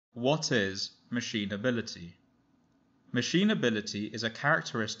What is machinability? Machinability is a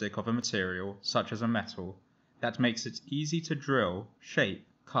characteristic of a material, such as a metal, that makes it easy to drill, shape,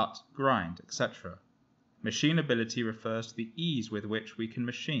 cut, grind, etc. Machinability refers to the ease with which we can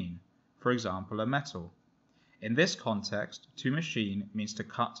machine, for example, a metal. In this context, to machine means to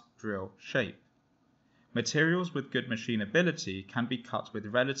cut, drill, shape. Materials with good machinability can be cut with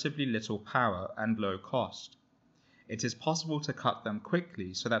relatively little power and low cost. It is possible to cut them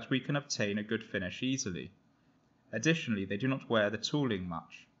quickly so that we can obtain a good finish easily. Additionally, they do not wear the tooling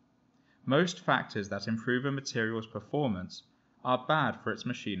much. Most factors that improve a material's performance are bad for its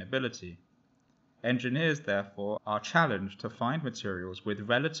machinability. Engineers, therefore, are challenged to find materials with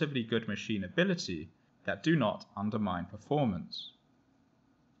relatively good machinability that do not undermine performance.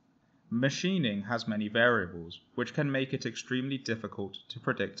 Machining has many variables, which can make it extremely difficult to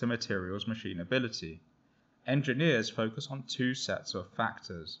predict a material's machinability. Engineers focus on two sets of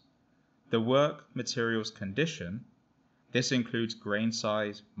factors: the work material's condition. This includes grain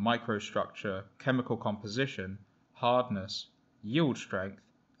size, microstructure, chemical composition, hardness, yield strength,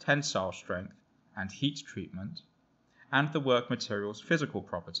 tensile strength, and heat treatment, and the work material's physical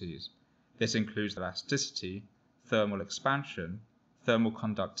properties. This includes elasticity, thermal expansion, thermal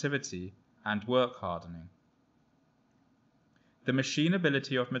conductivity, and work hardening. The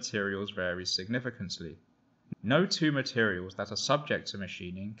machinability of materials varies significantly. No two materials that are subject to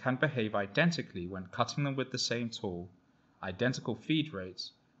machining can behave identically when cutting them with the same tool, identical feed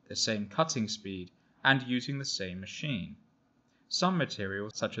rates, the same cutting speed, and using the same machine. Some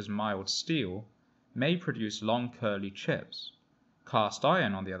materials, such as mild steel, may produce long curly chips. Cast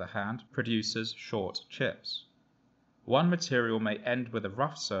iron, on the other hand, produces short chips. One material may end with a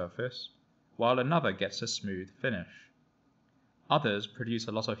rough surface, while another gets a smooth finish. Others produce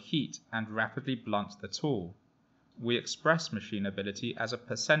a lot of heat and rapidly blunt the tool. We express machinability as a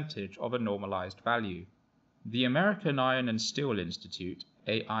percentage of a normalized value. The American Iron and Steel Institute,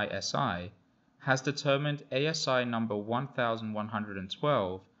 AISI, has determined ASI number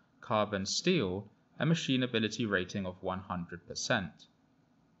 1112, carbon steel, a machinability rating of 100%.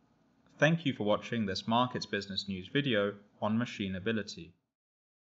 Thank you for watching this Markets Business News video on machinability.